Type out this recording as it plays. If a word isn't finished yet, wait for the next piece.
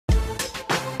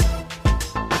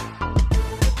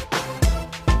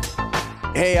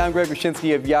Hey, I'm Greg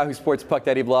Wyshynski of Yahoo Sports Puck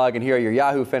Daddy blog, and here are your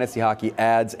Yahoo Fantasy Hockey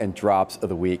ads and drops of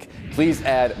the week. Please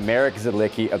add Marek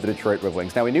Zidlicki of the Detroit Red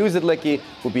Wings. Now, we knew Zidlicki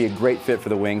would be a great fit for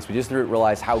the Wings. We just didn't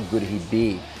realize how good he'd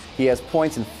be. He has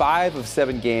points in 5 of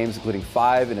 7 games, including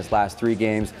 5 in his last 3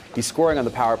 games. He's scoring on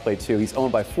the power play, too. He's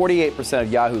owned by 48%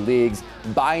 of Yahoo leagues.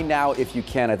 Buy now if you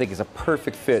can. I think he's a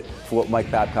perfect fit for what Mike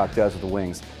Babcock does with the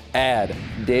Wings. Add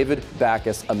David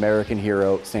Backes, American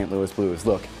hero, St. Louis Blues.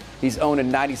 Look, he's owned in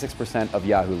 96% of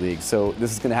Yahoo leagues, so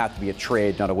this is going to have to be a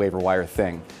trade, not a waiver wire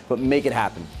thing. But make it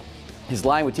happen. His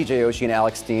line with TJ Oshie and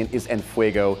Alex Steen is en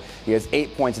fuego. He has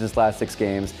 8 points in his last 6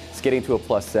 games. It's getting to a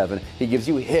 +7. He gives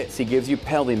you hits. He gives you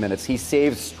penalty minutes. He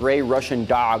saves stray Russian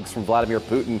dogs from Vladimir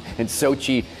Putin in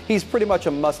Sochi. He's pretty much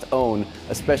a must-own,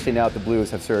 especially now that the Blues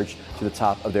have surged to the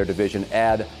top of their division.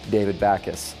 Add David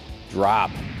Backes.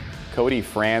 Drop Cody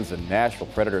Franzen, Nashville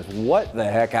Predators. What the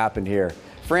heck happened here?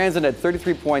 Franzen had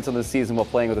 33 points on the season while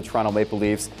playing with the Toronto Maple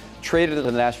Leafs, traded to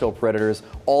the Nashville Predators.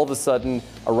 All of a sudden,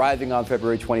 arriving on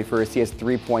February 21st, he has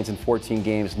 3 points in 14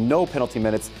 games, no penalty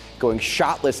minutes, going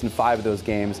shotless in 5 of those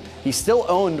games. He's still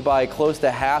owned by close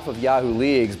to half of Yahoo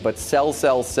leagues, but sell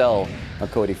on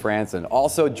Cody Franzen.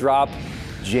 Also drop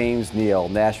James Neal,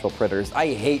 Nashville Predators. I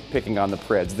hate picking on the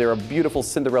Preds. They're a beautiful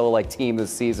Cinderella-like team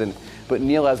this season, but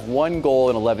Neal has 1 goal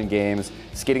in 11 games,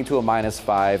 skating to a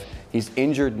 -5. He's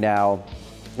injured now.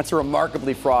 That's a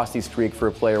remarkably frosty streak for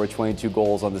a player with 22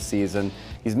 goals on the season.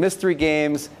 He's missed 3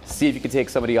 games. See if you can take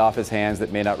somebody off his hands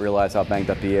that may not realize how banged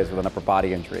up he is with an upper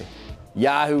body injury.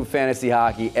 Yahoo Fantasy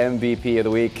Hockey MVP of the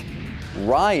week,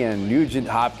 Ryan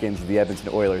Nugent-Hopkins of the Edmonton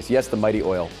Oilers. Yes, the mighty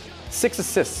Oil. 6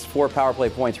 assists, 4 power play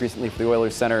points recently for the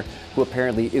Oilers center, who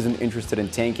apparently isn't interested in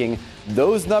tanking.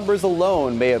 Those numbers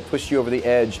alone may have pushed you over the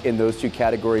edge in those 2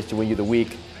 categories to win you the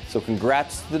week. So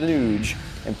congrats to the Nuge,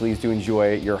 and please do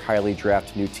enjoy your highly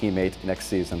drafted new teammate next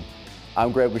season.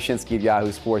 I'm Greg Wyshynski of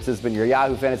Yahoo Sports. This has been your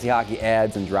Yahoo Fantasy Hockey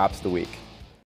ads and drops of the week.